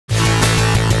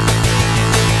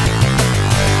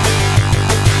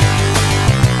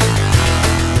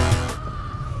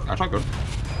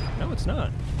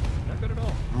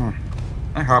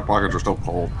My hot pockets are still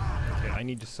cold. Okay, I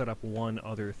need to set up one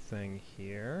other thing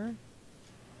here.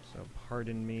 So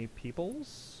pardon me,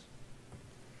 peoples.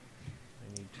 I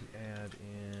need to add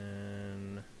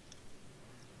in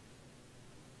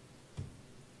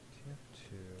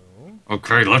TF2.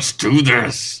 Okay, let's do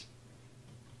this.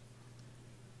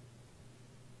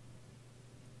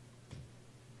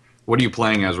 What are you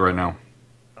playing as right now?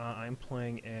 I'm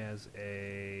playing as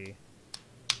a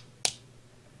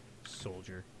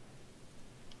soldier.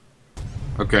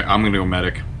 Okay, I'm gonna go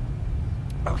medic.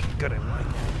 Okay, good. I like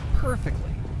that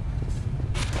perfectly.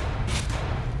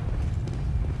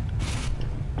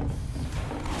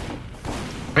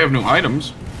 I have new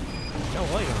items. No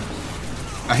items.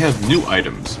 I have new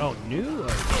items. Oh, new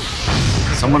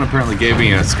items. Someone apparently gave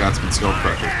me a Scotsman skill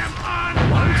crusher.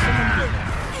 Why would someone do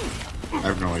that? I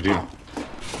have no idea.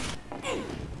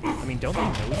 I mean, don't they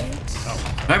know you?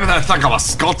 Oh. Maybe they think I'm a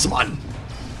Scotsman.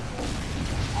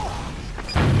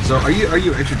 So, are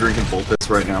you actually drinking Voltus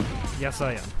right now? Yes,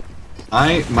 I am.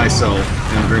 I myself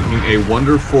am drinking a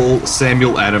wonderful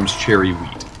Samuel Adams cherry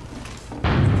wheat.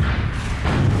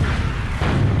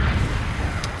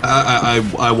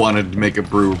 I wanted to make a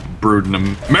brewed in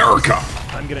America.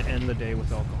 I'm gonna end the day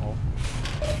with alcohol.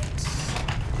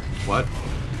 What?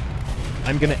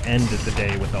 I'm gonna end the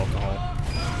day with alcohol.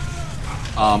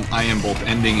 I am both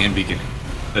ending and beginning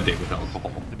a day with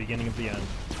alcohol. The beginning of the end.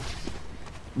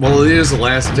 Well, it is the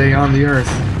last day on the earth.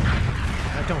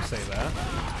 Don't say that.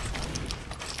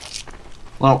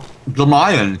 Well, the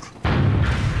Mayans.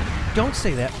 Don't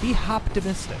say that. Be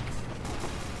optimistic.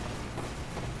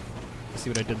 See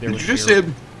what I did there? Did with you just beer?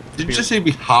 say? Did you just say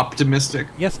be optimistic?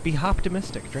 Yes, be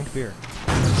optimistic. Drink beer.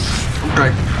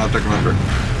 Okay, I'll take another.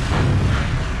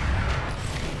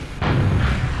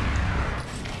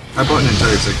 I bought an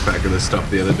entire 6-pack of this stuff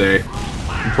the other day.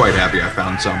 I'm quite happy I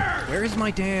found some. Where is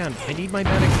my Dan? I need my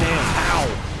medic Dan. Ow!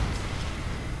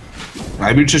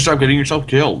 Maybe you should stop getting yourself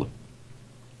killed.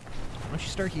 Why don't you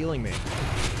start healing me?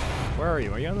 Where are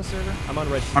you? Are you on the server? I'm on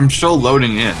red. I'm still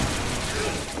loading in.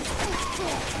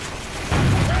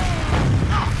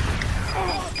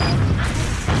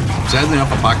 Sadly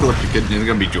enough, Apocalyptic Kid isn't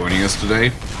going to be joining us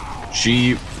today.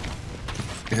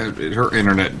 Her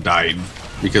internet died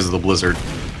because of the blizzard.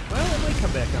 Well, it might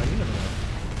come back on. You never know.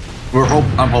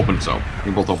 I'm hoping so.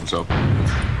 We're both hoping so.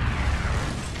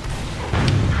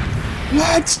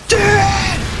 Let's do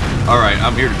it! All right,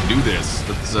 I'm here to do this.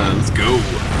 Let's go.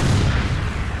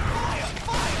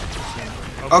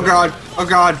 Oh god! Oh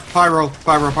god! Pyro!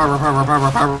 Pyro! Pyro! Pyro! Pyro!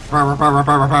 Pyro! Pyro! Pyro! Pyro!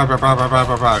 Pyro! Pyro!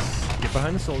 Pyro! Pyro! Get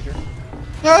behind the soldier.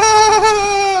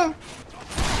 Ah!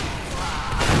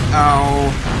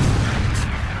 Ow.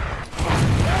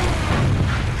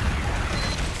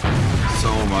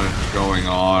 So much going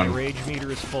My on. rage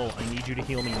meter is full. I need you to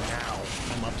heal me now.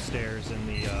 I'm upstairs in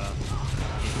the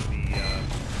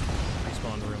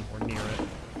respawn room, or near it.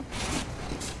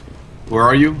 Where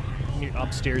are you?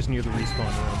 Upstairs near the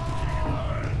respawn room.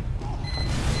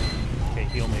 Okay,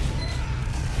 heal me.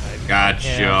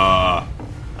 Gotcha.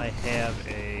 I have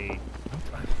a...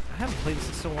 I haven't played this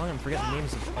in so long, I'm forgetting the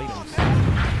names of items.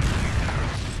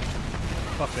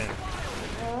 Fuck banner.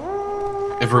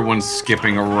 Everyone's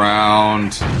skipping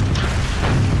around.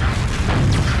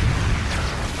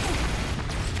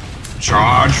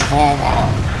 Charge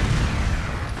forward.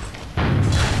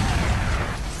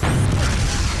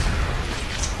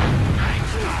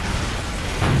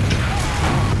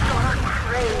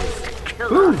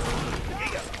 Ooh.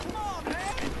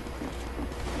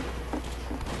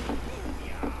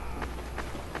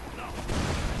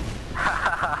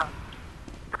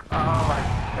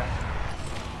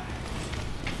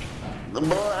 The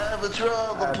boy have a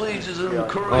trouble pleases in the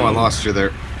creek. Oh, I lost you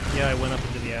there. Yeah, I went up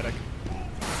into the attic.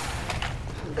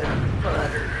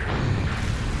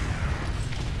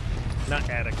 Not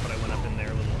attic, but I went up in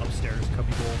there, little upstairs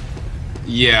cubby hole.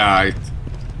 Yeah,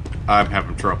 I'm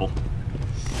having trouble.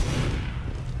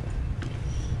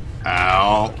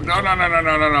 Ow. No, no, no, no,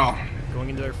 no, no, no. Going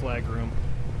into their flag room.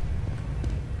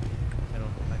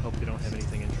 I hope they don't have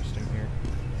anything interesting here.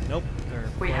 Nope.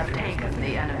 We have taken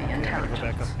the enemy Go intelligence.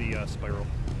 back up the spiral.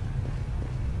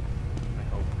 I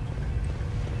hope.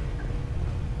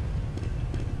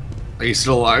 Are you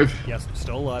still alive? Yes, I'm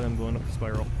still alive. I'm going up the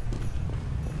spiral.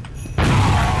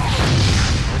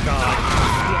 Oh god.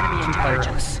 The enemy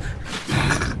intelligence.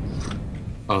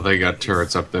 Oh, they got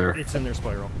turrets up there. It's in their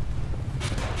spiral.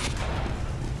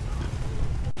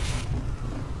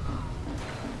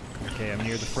 Okay, I'm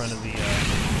near the front of the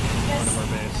front of our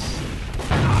base.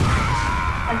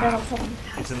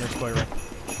 It's in their spiral.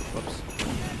 Whoops.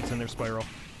 It's in their spiral.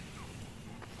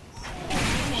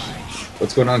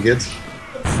 What's going on, kids?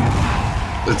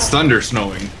 It's thunder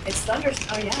snowing. It's thunder.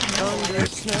 Oh yeah. Thunder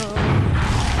snow.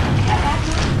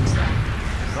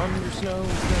 Thunder snow.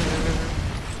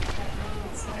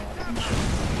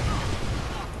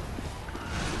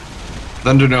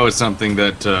 Thunderno is something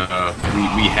that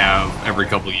we have every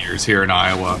couple of years here in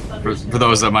Iowa. For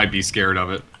those that might be scared of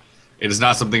it, it is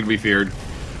not something to be feared.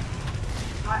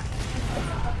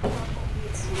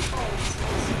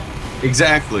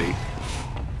 Exactly.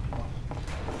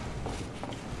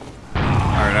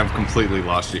 All right, I've completely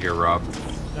lost you here, Rob.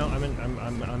 No,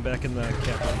 I'm back in the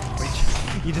cap.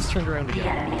 Wait, you just turned around again.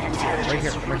 Right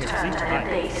here, right here.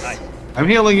 See? Hi. I'm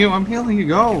healing you. I'm healing you.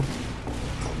 Go.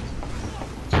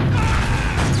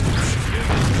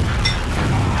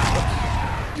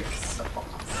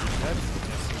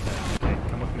 Okay,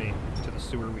 come with me to the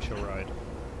sewer. We shall ride.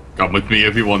 Come with me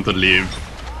if you want to live.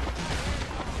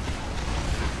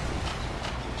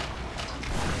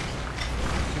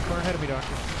 Too far ahead of me,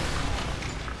 Doctor.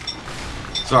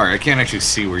 Sorry, I can't actually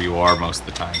see where you are most of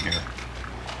the time here.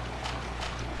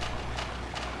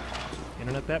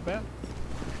 Internet that bad?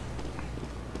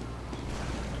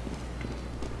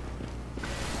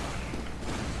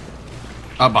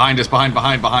 Behind us, behind.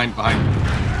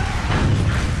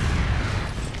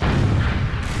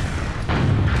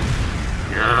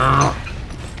 Yeah.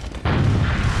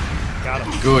 Got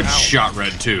him. Good Ow. shot,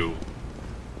 Red 2.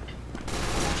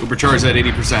 Supercharged at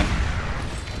 80%.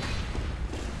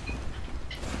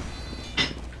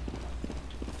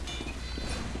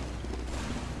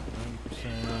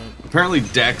 Apparently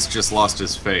Dex just lost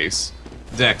his face.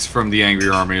 Dex from the Angry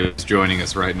Army is joining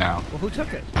us right now. Well, who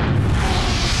took it?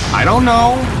 I don't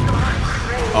know.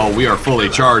 Oh, we are fully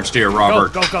charged here,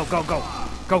 Robert. Go, go, go, go, go.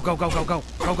 Go, go, go, go, go.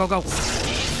 Go, go, go.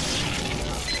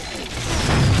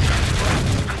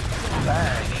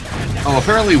 Oh,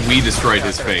 apparently we destroyed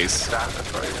his face. Ow.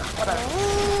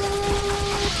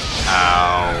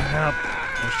 Yep.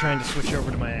 I was trying to switch over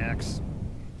to my axe.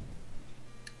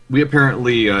 We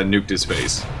apparently nuked his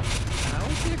face. How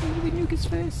exactly did we nuke his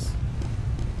face?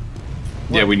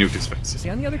 Yeah, What? we nuked his face. Is he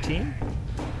on the other team?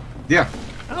 Yeah,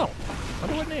 Oh.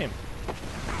 Under what name?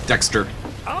 Dexter.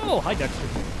 Oh, hi, Dexter.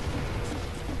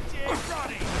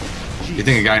 You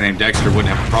think a guy named Dexter wouldn't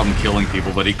have a problem killing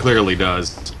people, but he clearly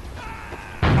does.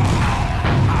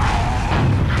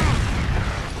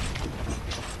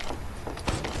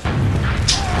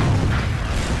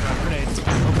 Grenades.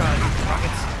 Oh god.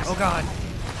 Rockets. Oh god.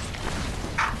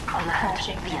 Alert.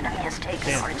 The enemy has taken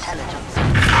Damn. our intelligence.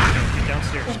 Get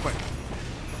downstairs, quick.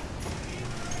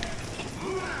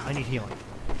 I need healing.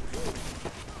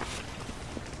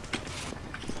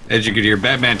 As you can hear,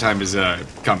 Batman time is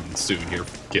coming soon here,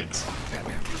 kids.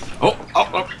 Batman. Oh,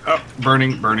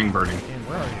 burning. Dan,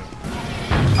 where are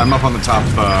you? I'm up on the top,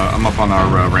 I'm up on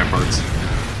our ramparts.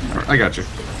 I got you.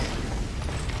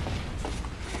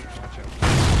 Watch out.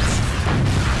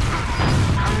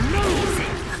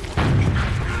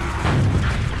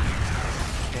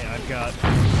 Okay, I've got...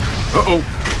 Uh-oh.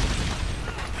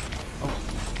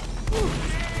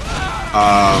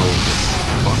 Oh,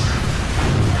 fuck.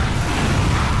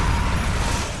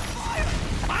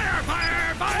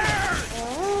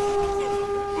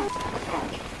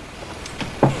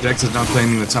 Dex is now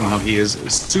claiming that somehow he is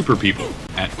super people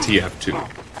at TF2.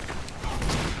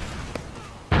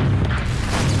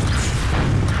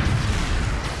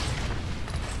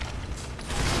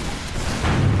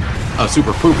 Oh,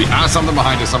 super poopy. Ah, something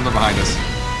behind us,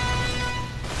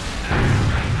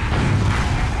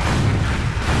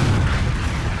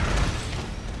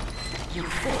 You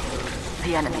failed.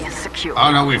 The enemy is secure.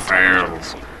 Oh no, we failed.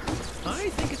 I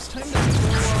think it's time to go, do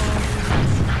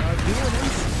an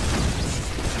engine.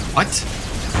 What? I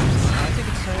think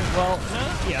it's time, well,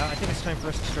 yeah, I think it's time for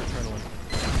us to start tunneling.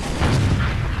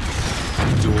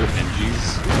 Dual NGs.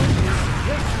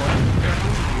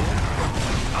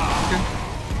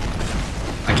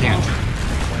 I can't.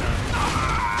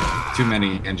 Too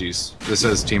many NGs. This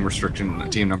says team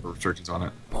number restrictions on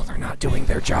it. Well, they're not doing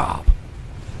their job.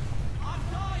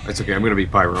 It's okay, I'm gonna be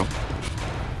Pyro. No.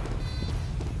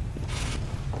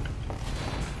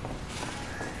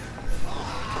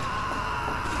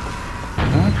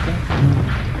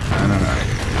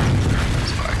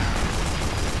 It's fine.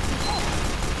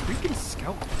 Freaking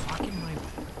scout blocking my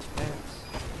attacks.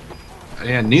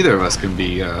 Yeah, neither of us can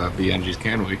be NGs,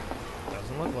 can we?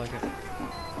 Doesn't look like it.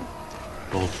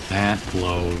 Well, that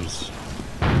blows.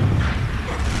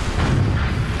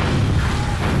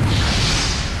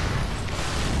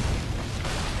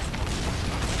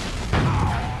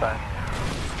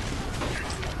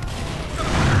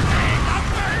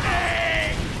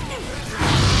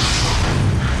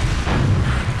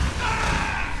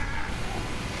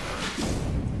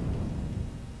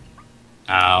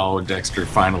 poor Dexter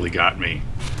finally got me.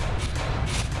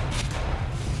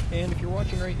 And if you're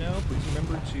watching right now, please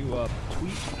remember to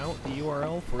tweet out the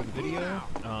URL for the video.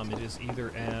 It is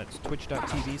either at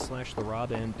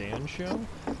twitch.tv/TheRobAndDanShow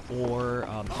or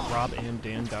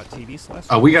robanddan.tv/.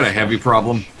 Oh, we got a heavy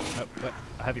problem.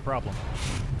 A heavy problem.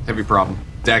 Heavy problem.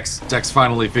 Dex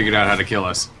finally figured out how to kill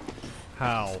us.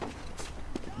 How?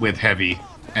 With heavy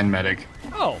and medic.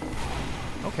 Oh.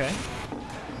 Okay.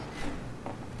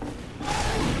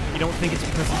 You don't think it's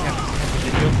because he has the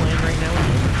video playing right now?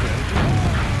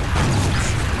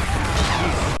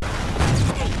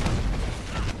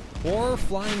 Or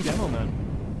flying demo men.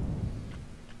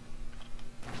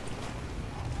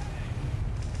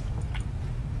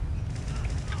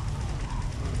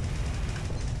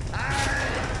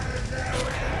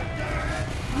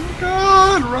 Oh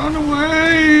God, run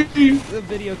away! The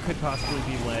video could possibly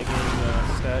be lagging,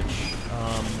 Stetch.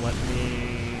 Let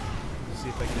me see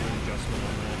if I can do an adjustment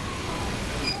on that.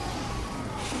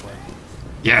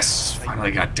 Yes,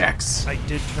 finally got Dex. I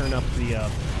did turn up the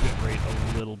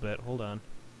bitrate a little bit. Hold on.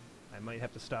 I might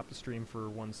have to stop the stream for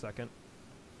 1 second.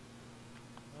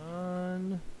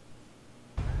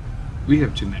 We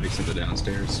have 2 medics in the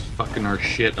downstairs, fucking our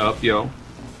shit up, yo.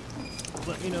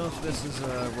 Let me know if this is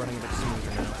running a bit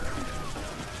smoother now.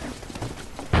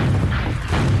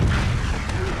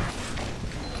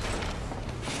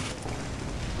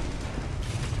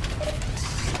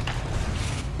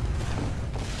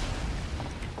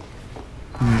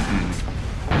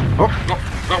 Oh,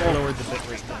 I lowered the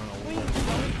bitrate down a little bit.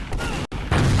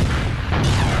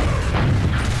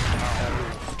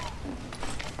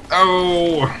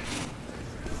 oh!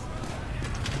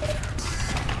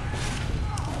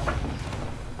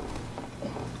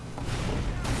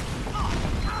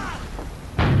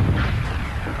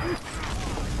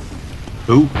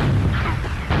 Who?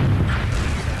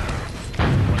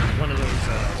 One of those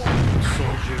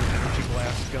soldier energy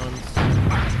blast guns.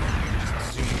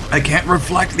 I can't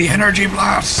reflect the energy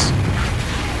blasts.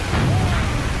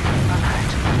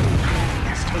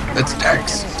 That's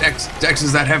Dex. Dex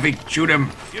is that heavy. Shoot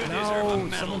him. No,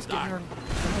 someone's getting our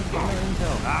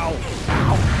intel. Ow!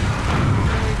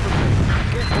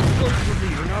 Get close to me,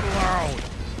 you're not allowed!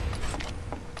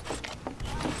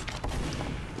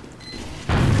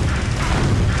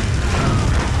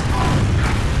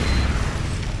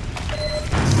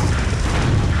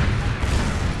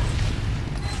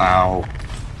 Ow.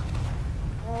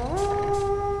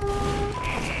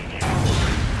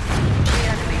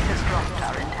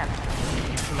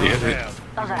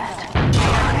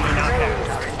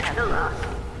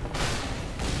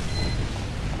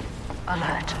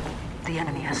 Alert. The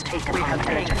enemy has taken our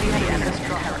intelligence.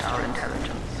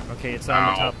 Okay, it's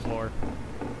on the top floor.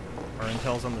 Our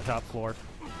intel's on the top floor.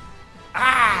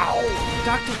 Ow!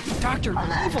 Doctor, leave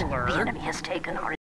Alert. The alert! enemy has taken our